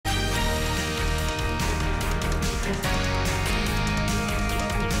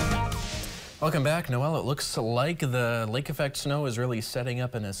Welcome back, Noel. It looks like the lake effect snow is really setting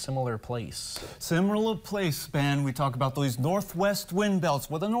up in a similar place. Similar place, Ben. We talk about those northwest wind belts,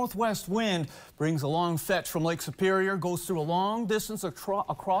 where the northwest wind brings a long fetch from Lake Superior, goes through a long distance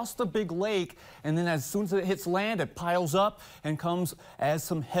across the big lake, and then as soon as it hits land, it piles up and comes as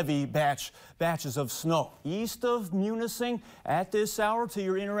some heavy batches of snow. East of Munising at this hour to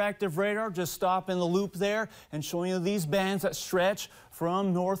your interactive radar, just stop in the loop there and showing you these bands that stretch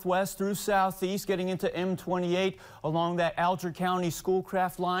from northwest through southeast, getting into M28 along that Alger County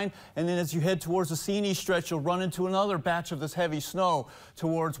Schoolcraft line. And then as you head towards the Seney stretch, you'll run into another batch of this heavy snow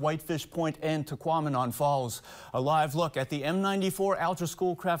towards Whitefish Point and Tequamanon Falls. A live look at the M94 Alger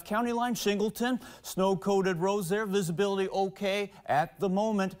Schoolcraft County line, Shingleton. Snow-coated roads there, visibility okay at the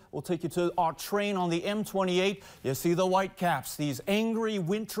moment. We'll take you to our train on the M28. You see the white caps, these angry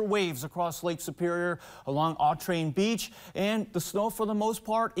winter waves across Lake Superior along Autrain Beach, and the snow for the most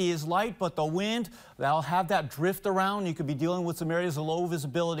part is light, but the wind, that'll have that drift around. You could be dealing with some areas of low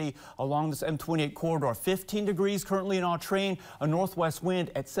visibility along this M28 corridor. 15 degrees currently in Autrain, a northwest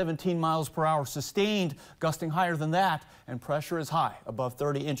wind at 17 miles per hour, sustained, gusting higher than that, and pressure is high, above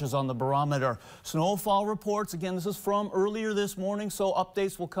 30 inches on the barometer. Snowfall reports, again, this is from earlier this morning, so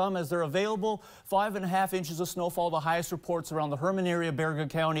updates will come as they're available. 5.5 inches of snowfall, the highest reports around the Herman area, Baraga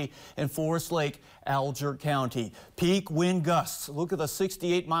County, and Forest Lake, Alger County. Peak wind gusts. Look at the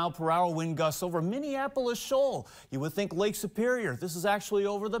 68-mile-per-hour wind gusts over Minneapolis Shoal. You would think Lake Superior. This is actually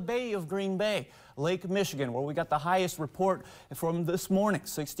over the Bay of Green Bay. Lake Michigan, where we got the highest report from this morning,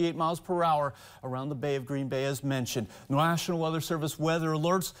 68 miles per hour around the Bay of Green Bay, as mentioned. National Weather Service weather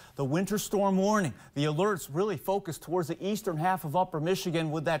alerts, the winter storm warning. The alerts really focused towards the eastern half of upper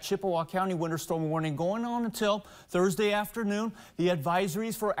Michigan, with that Chippewa County winter storm warning going on until Thursday afternoon. The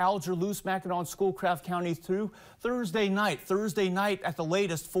advisories for Alger, Luce, Mackinac, Schoolcraft County through Thursday night. Thursday night at the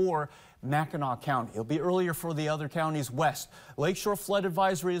latest for Mackinac County. It'll be earlier for the other counties west. Lakeshore flood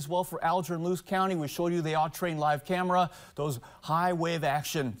advisory as well for Alger and Luce County. We showed you the Autrain live camera, those high wave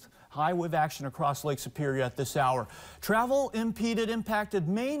action across Lake Superior at this hour. Travel impacted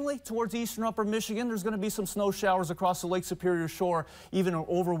mainly towards eastern upper Michigan. There's going to be some snow showers across the Lake Superior shore, even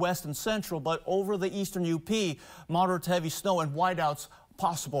over west and central, but over the eastern UP, moderate to heavy snow and whiteouts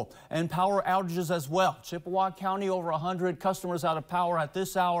possible, and power outages as well. Chippewa County, over 100 customers out of power at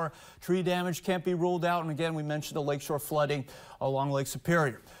this hour. Tree damage can't be ruled out, and again, we mentioned the lakeshore flooding along Lake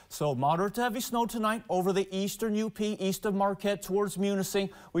Superior. So moderate to heavy snow tonight over the eastern UP, east of Marquette towards Munising.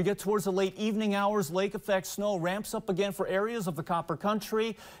 We get towards the late evening hours, lake effect snow ramps up again for areas of the Copper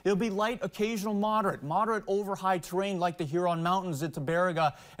Country. It'll be light, occasional moderate over high terrain like the Huron Mountains into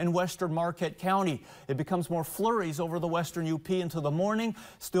Baraga and western Marquette County. It becomes more flurries over the western UP into the morning.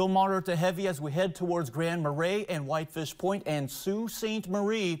 Still moderate to heavy as we head towards Grand Marais and Whitefish Point and Sault Ste.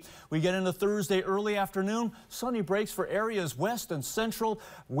 Marie. We get into Thursday early afternoon. Sunny breaks for areas west and central.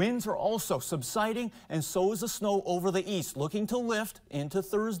 Winds are also subsiding, and so is the snow over the east. Looking to lift into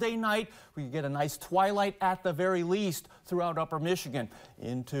Thursday night. We get a nice twilight at the very least throughout upper Michigan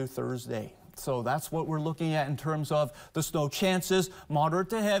into Thursday. So that's what we're looking at in terms of the snow chances. Moderate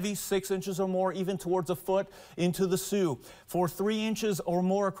to heavy, 6 inches or more, even towards a foot into the Sioux. For 3 inches or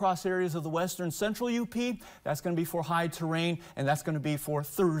more across areas of the western central UP, that's going to be for high terrain, and that's going to be for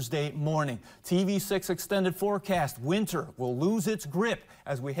Thursday morning. TV6 extended forecast. Winter will lose its grip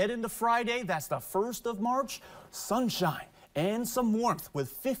as we head into Friday. That's the 1st of March. Sunshine and some warmth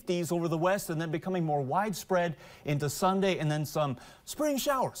with 50s over the west, and then becoming more widespread into Sunday, and then some spring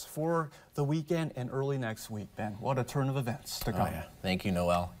showers for the weekend and early next week. Ben, what a turn of events to come. Oh, yeah. Thank you,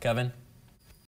 Noel. Kevin?